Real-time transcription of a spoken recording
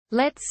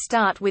Let's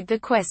start with the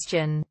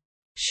question.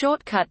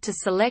 Shortcut to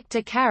select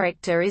a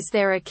character. Is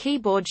there a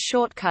keyboard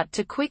shortcut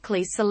to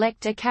quickly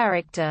select a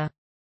character?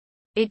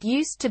 It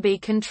used to be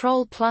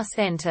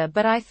Ctrl+Enter,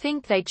 but I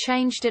think they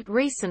changed it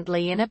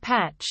recently in a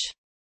patch.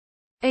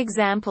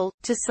 Example,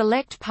 to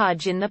select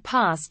Pudge in the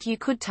past you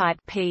could type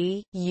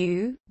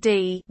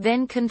P-U-D,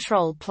 then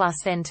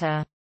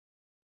Ctrl+Enter.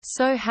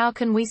 So how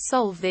can we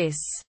solve this?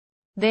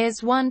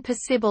 There's one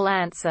possible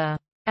answer.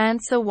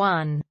 Answer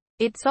 1.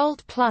 It's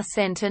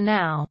Alt+Enter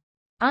now.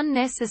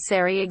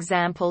 Unnecessary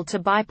example, to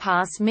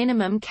bypass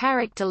minimum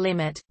character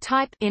limit,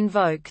 type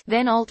invoke,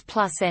 then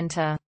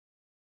Alt+Enter.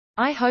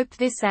 I hope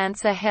this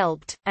answer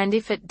helped, and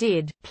if it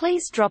did,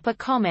 please drop a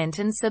comment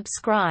and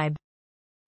subscribe.